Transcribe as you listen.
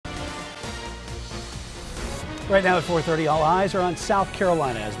Right now at 4:30, all eyes are on South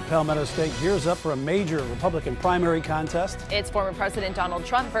Carolina as the Palmetto State gears up for a major Republican primary contest. It's former President Donald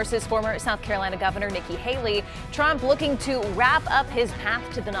Trump versus former South Carolina Governor Nikki Haley. Trump looking to wrap up his path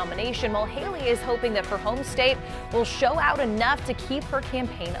to the nomination, while Haley is hoping that her home state will show out enough to keep her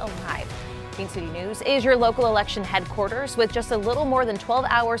campaign alive. Queen City News is your local election headquarters with just a little more than 12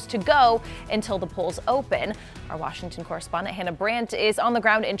 hours to go until the polls open. Our Washington correspondent Hannah Brandt is on the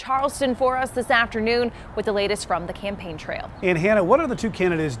ground in Charleston for us this afternoon with the latest from the campaign trail. And Hannah, what are the two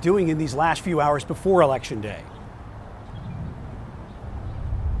candidates doing in these last few hours before Election Day?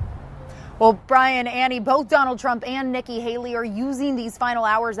 Well, Brian, Annie, both Donald Trump and Nikki Haley are using these final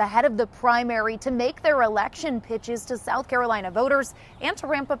hours ahead of the primary to make their election pitches to South Carolina voters and to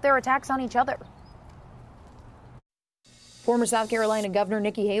ramp up their attacks on each other. Former South Carolina Governor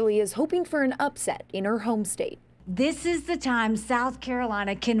Nikki Haley is hoping for an upset in her home state. This is the time South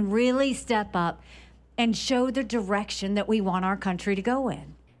Carolina can really step up and show the direction that we want our country to go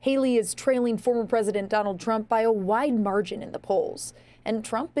in. Haley is trailing former President Donald Trump by a wide margin in the polls, and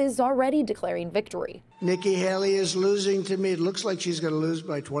Trump is already declaring victory. Nikki Haley is losing to me. It looks like she's going to lose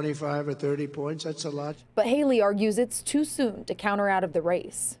by 25 or 30 points. That's a lot. But Haley argues it's too soon to count her out of the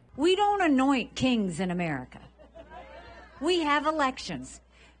race. We don't anoint kings in America. We have elections.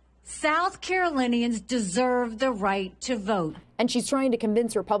 South Carolinians deserve the right to vote. And she's trying to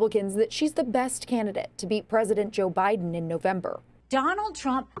convince Republicans that she's the best candidate to beat President Joe Biden in November. Donald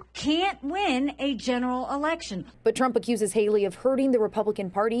Trump can't win a general election. But Trump accuses Haley of hurting the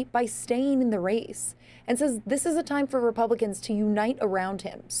Republican Party by staying in the race and says this is a time for Republicans to unite around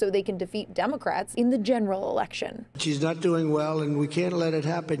him so they can defeat Democrats in the general election. She's not doing well, and we can't let it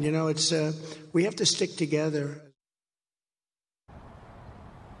happen. You know, we have to stick together.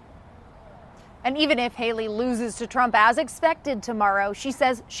 And even if Haley loses to Trump as expected tomorrow, she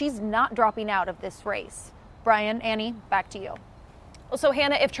says she's not dropping out of this race. Brian, Annie, back to you. So,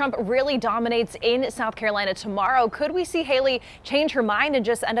 Hannah, if Trump really dominates in South Carolina tomorrow, could we see Haley change her mind and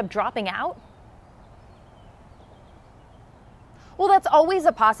just end up dropping out? Well, that's always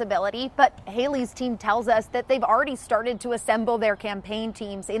a possibility, but Haley's team tells us that they've already started to assemble their campaign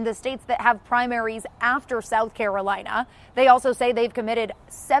teams in the states that have primaries after South Carolina. They also say they've committed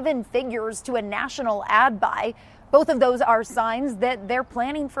 7 figures to a national ad buy. Both of those are signs that they're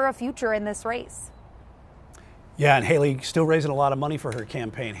planning for a future in this race. Yeah, and Haley still raising a lot of money for her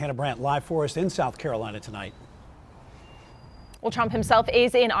campaign. Hannah Brandt live for us in South Carolina tonight. Well, Trump himself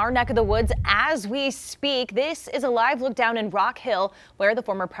is in our neck of the woods as we speak. This is a live look down in Rock Hill, where the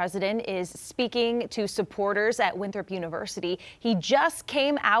former president is speaking to supporters at Winthrop University. He just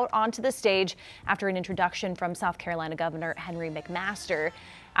came out onto the stage after an introduction from South Carolina Governor Henry McMaster.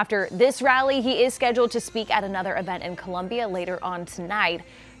 After this rally, he is scheduled to speak at another event in Columbia later on tonight.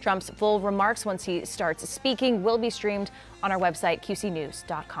 Trump's full remarks once he starts speaking will be streamed on our website,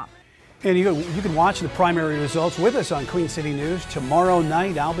 qcnews.com. And you can watch the primary results with us on Queen City News tomorrow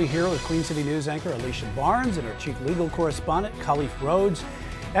night. I'll be here with Queen City News anchor Alicia Barnes and our chief legal correspondent, Khalif Rhodes.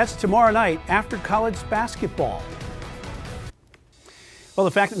 That's tomorrow night after college basketball. Well,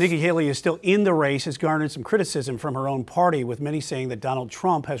 the fact that Nikki Haley is still in the race has garnered some criticism from her own party, with many saying that Donald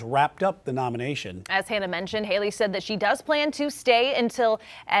Trump has wrapped up the nomination. As Hannah mentioned, Haley said that she does plan to stay until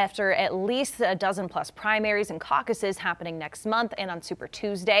after at least a dozen plus primaries and caucuses happening next month and on Super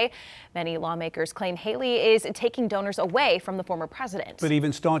Tuesday. Many lawmakers claim Haley is taking donors away from the former president. But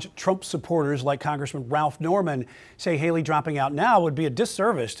even staunch Trump supporters like Congressman Ralph Norman say Haley dropping out now would be a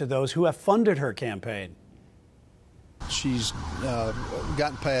disservice to those who have funded her campaign. She's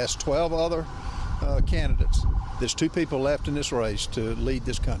gotten past 12 other candidates. There's 2 people left in this race to lead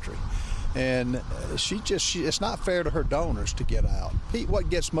this country. And it's not fair to her donors to get out. What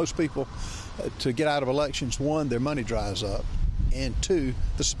gets most people to get out of elections, 1, their money dries up, and 2,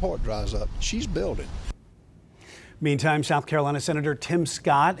 the support dries up. She's building. Meantime, South Carolina Senator Tim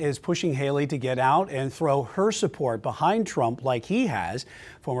Scott is pushing Haley to get out and throw her support behind Trump like he has.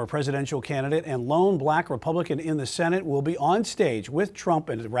 Former presidential candidate and lone black Republican in the Senate will be on stage with Trump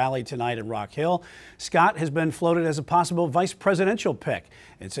at a rally tonight in Rock Hill. Scott has been floated as a possible vice presidential pick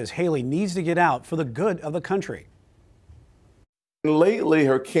and says Haley needs to get out for the good of the country. Lately,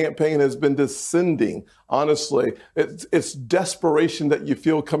 her campaign has been descending, honestly. It's desperation that you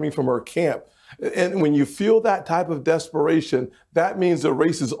feel coming from her camp. And when you feel that type of desperation, that means the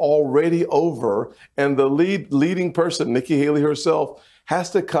race is already over. And the leading person, Nikki Haley herself, has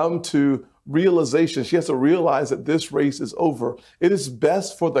to come to realization. She has to realize that this race is over. It is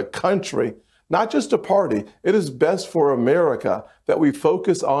best for the country, not just a party. It is best for America that we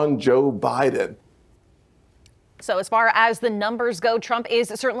focus on Joe Biden. So as far as the numbers go, Trump is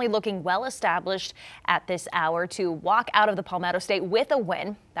certainly looking well established at this hour to walk out of the Palmetto State with a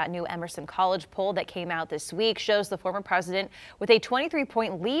win. That new Emerson College poll that came out this week shows the former president with a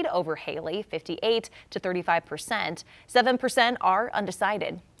 23-point lead over Haley, 58 to 35%. 7% are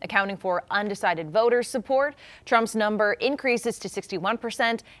undecided. Accounting for undecided voter support, Trump's number increases to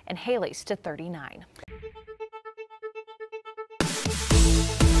 61% and Haley's to 39%.